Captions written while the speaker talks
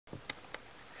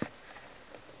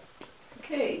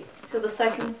So the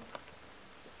second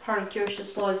part of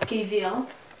Kirchhoff's law is KVL,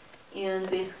 and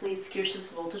basically it's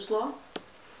Kirchhoff's voltage law.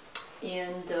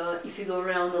 And if you go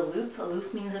around a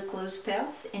loop means a closed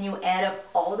path, and you add up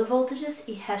all the voltages,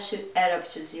 it has to add up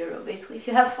to 0. Basically, if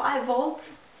you have 5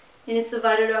 volts and it's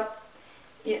divided up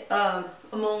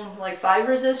among like 5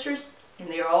 resistors, and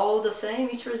they're all the same,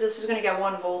 each resistor is going to get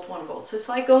 1 volt, 1 volt. So it's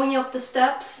like going up the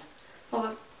steps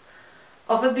of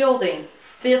a building,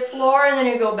 5th floor, and then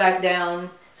you go back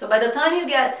down. So by the time you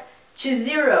get to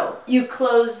 0, you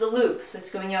close the loop, so it's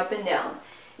going up and down.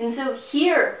 And so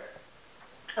here,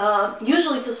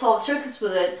 usually to solve circuits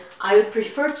with it, I would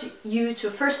prefer you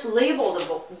to first label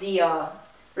the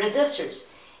resistors.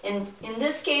 And in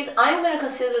this case, I'm going to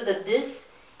consider that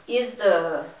this is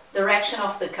the direction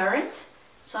of the current.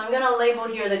 So I'm going to label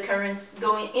here the currents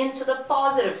going into the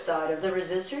positive side of the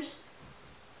resistors,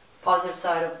 positive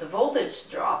side of the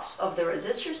voltage drops of the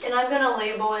resistors, and I'm going to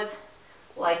label it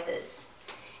like this.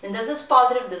 And this is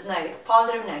positive, this is negative,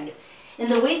 positive, negative.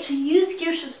 And the way to use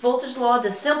Kirchhoff's voltage law,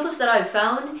 the simplest that I've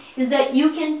found, is that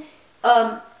you can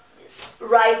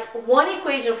write one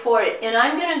equation for it. And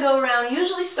I'm going to go around,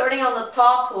 usually starting on the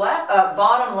top left,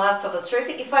 bottom left of a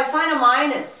circuit. If I find a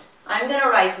minus, I'm going to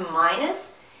write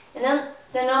minus, and then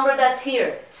the number that's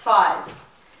here, it's 5.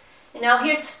 And now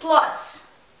here it's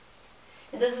plus.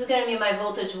 And this is going to be my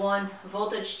voltage 1,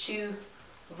 voltage 2,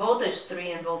 voltage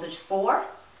 3, and voltage 4.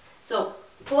 So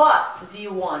plus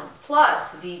V1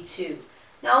 plus V2.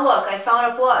 Now look, I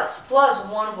found a plus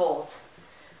 1 volt,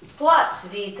 plus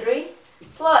V3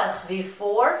 plus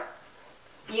V4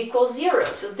 equals 0.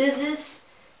 So this is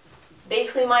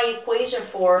basically my equation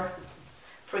for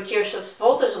Kirchhoff's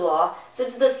voltage law. So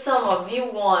it's the sum of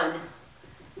V1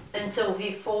 until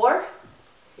V4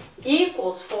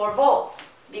 equals 4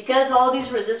 volts. Because all these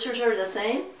resistors are the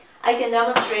same, I can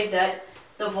demonstrate that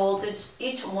the voltage,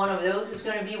 each one of those is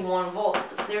going to be 1 volt.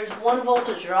 So there's 1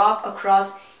 voltage drop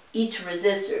across each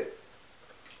resistor.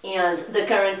 And the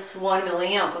current's 1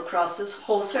 milliamp across this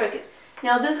whole circuit.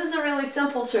 Now this is a really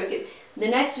simple circuit. The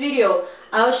next video,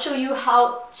 I'll show you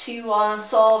how to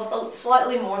solve a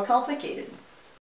slightly more complicated